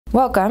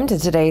Welcome to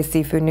today's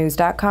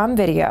seafoodnews.com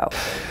video.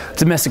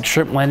 Domestic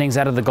shrimp landings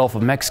out of the Gulf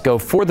of Mexico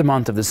for the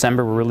month of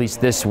December were released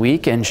this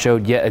week and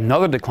showed yet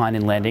another decline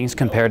in landings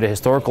compared to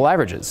historical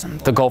averages.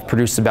 The Gulf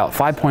produced about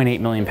 5.8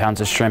 million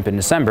pounds of shrimp in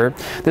December.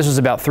 This was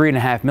about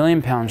 3.5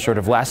 million pounds short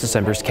of last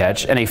December's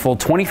catch and a full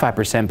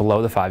 25%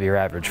 below the 5-year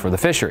average for the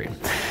fishery.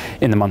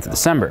 In the month of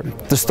December,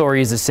 the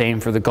story is the same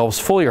for the Gulf's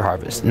full-year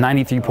harvest.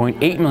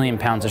 93.8 million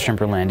pounds of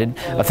shrimp were landed,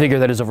 a figure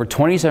that is over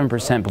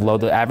 27% below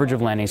the average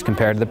of landings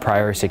compared to the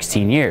prior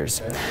 16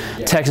 years.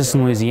 Texas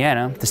and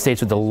Louisiana, the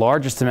states with the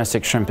largest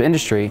domestic shrimp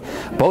industry,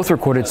 both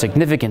recorded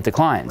significant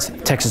declines.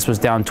 Texas was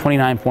down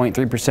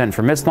 29.3%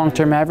 from its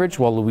long-term average,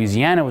 while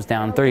Louisiana was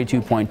down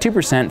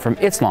 32.2% from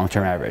its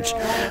long-term average.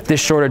 This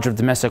shortage of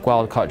domestic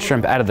wild-caught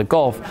shrimp out of the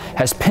Gulf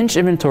has pinched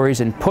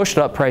inventories and pushed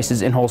up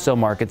prices in wholesale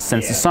markets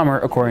since the summer,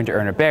 according to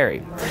Urner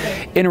Barry.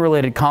 In a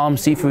related column,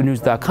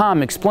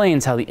 seafoodnews.com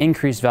explains how the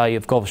increased value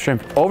of Gulf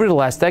shrimp over the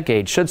last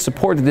decade should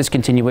support the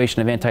discontinuation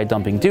of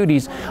anti-dumping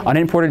duties on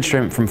imported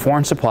shrimp from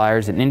foreign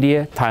suppliers in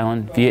India,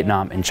 Thailand,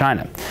 Vietnam, and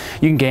China.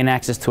 You can gain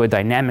access to a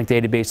dynamic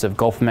database of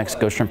Gulf of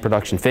Mexico shrimp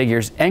production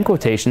figures and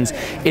quotations,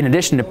 in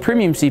addition to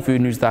premium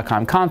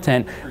seafoodnews.com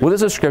content with a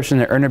subscription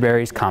to Urner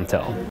Barry's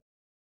Comtel.